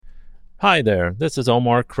Hi there, this is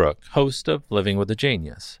Omar Crook, host of Living with a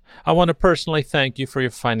Genius. I want to personally thank you for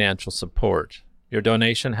your financial support. Your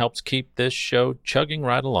donation helps keep this show chugging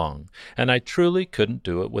right along, and I truly couldn't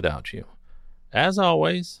do it without you. As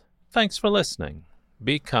always, thanks for listening.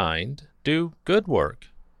 Be kind, do good work,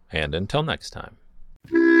 and until next time.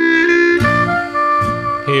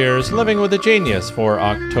 Here's Living with a Genius for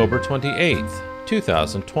October 28th,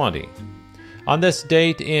 2020. On this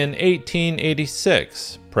date in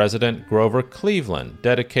 1886, President Grover Cleveland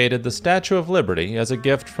dedicated the Statue of Liberty as a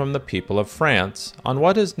gift from the people of France on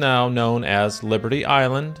what is now known as Liberty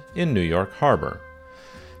Island in New York Harbor.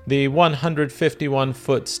 The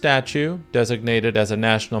 151-foot statue, designated as a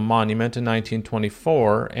national monument in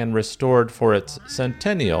 1924 and restored for its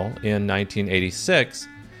centennial in 1986,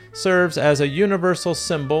 serves as a universal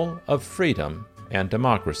symbol of freedom and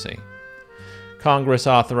democracy. Congress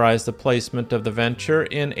authorized the placement of the venture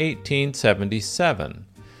in 1877.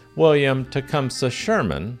 William Tecumseh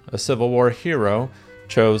Sherman, a Civil War hero,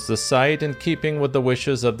 chose the site in keeping with the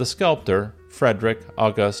wishes of the sculptor Frederick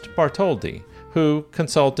Auguste Bartholdi, who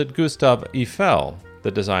consulted Gustave Eiffel, the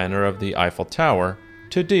designer of the Eiffel Tower,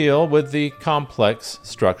 to deal with the complex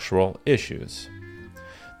structural issues.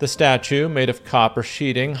 The statue, made of copper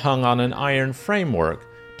sheeting hung on an iron framework,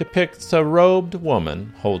 depicts a robed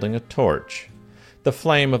woman holding a torch. The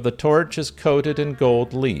flame of the torch is coated in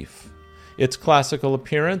gold leaf. Its classical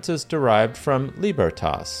appearance is derived from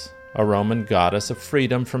Libertas, a Roman goddess of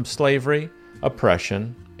freedom from slavery,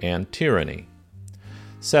 oppression, and tyranny.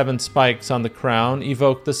 7 spikes on the crown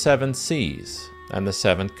evoke the 7 seas and the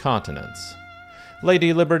 7 continents.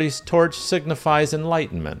 Lady Liberty's torch signifies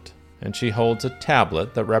enlightenment, and she holds a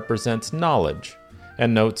tablet that represents knowledge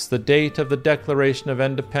and notes the date of the Declaration of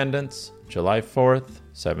Independence, July 4th,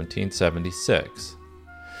 1776.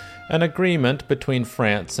 An agreement between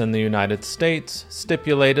France and the United States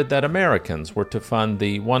stipulated that Americans were to fund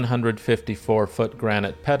the 154-foot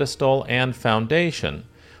granite pedestal and foundation,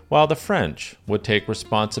 while the French would take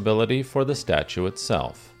responsibility for the statue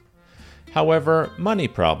itself. However, money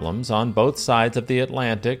problems on both sides of the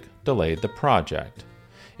Atlantic delayed the project.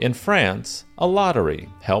 In France, a lottery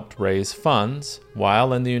helped raise funds,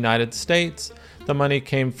 while in the United States, the money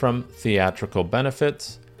came from theatrical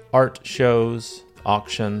benefits, art shows,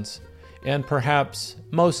 auctions, and perhaps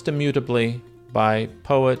most immutably by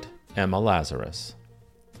poet Emma Lazarus.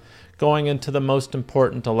 Going into the most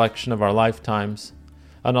important election of our lifetimes,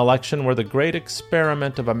 an election where the great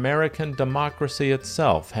experiment of American democracy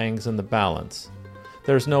itself hangs in the balance,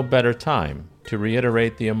 there's no better time to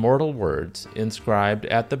reiterate the immortal words inscribed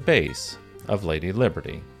at the base of Lady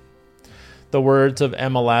Liberty. The words of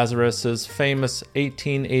Emma Lazarus's famous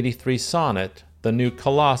 1883 sonnet, The New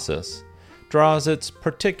Colossus, draws its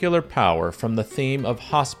particular power from the theme of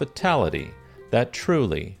hospitality that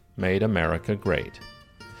truly made America great.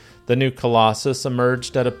 The New Colossus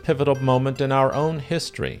emerged at a pivotal moment in our own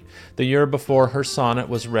history, the year before her sonnet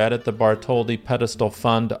was read at the Bartholdi Pedestal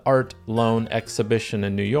Fund Art Loan Exhibition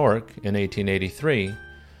in New York in 1883.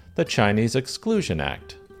 The Chinese Exclusion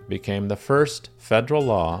Act became the first federal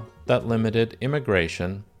law that limited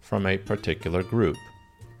immigration from a particular group.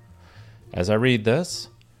 As I read this,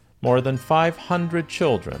 more than 500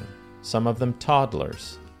 children, some of them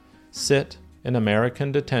toddlers, sit in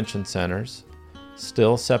American detention centers,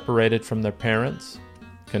 still separated from their parents,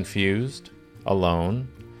 confused, alone,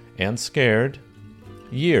 and scared,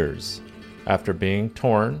 years after being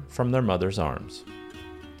torn from their mother's arms.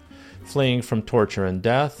 Fleeing from torture and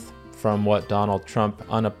death, from what Donald Trump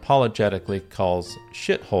unapologetically calls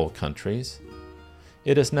shithole countries,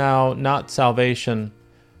 it is now not salvation,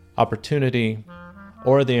 opportunity,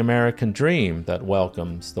 or the American dream that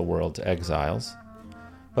welcomes the world's exiles,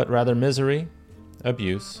 but rather misery,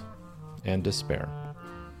 abuse, and despair.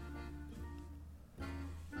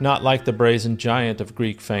 Not like the brazen giant of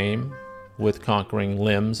Greek fame, with conquering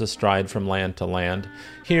limbs astride from land to land,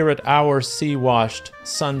 here at our sea-washed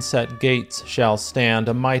sunset gates shall stand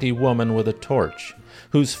a mighty woman with a torch,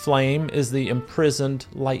 whose flame is the imprisoned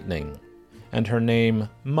lightning, and her name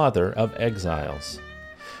Mother of Exiles.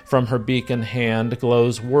 From her beacon hand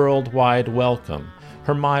glows worldwide welcome.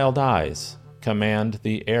 Her mild eyes command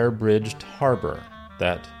the air-bridged harbor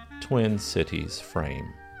that twin cities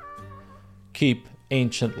frame. Keep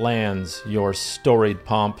ancient lands your storied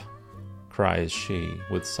pomp, cries she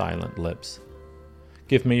with silent lips.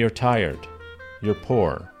 Give me your tired, your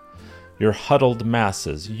poor, your huddled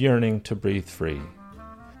masses yearning to breathe free,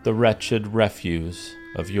 the wretched refuse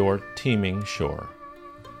of your teeming shore.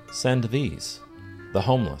 Send these, the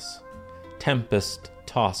homeless,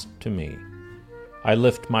 tempest-tossed to me. I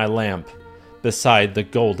lift my lamp beside the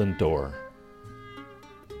golden door.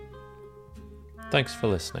 Thanks for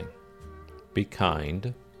listening. Be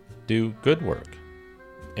kind, do good work,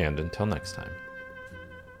 and until next time.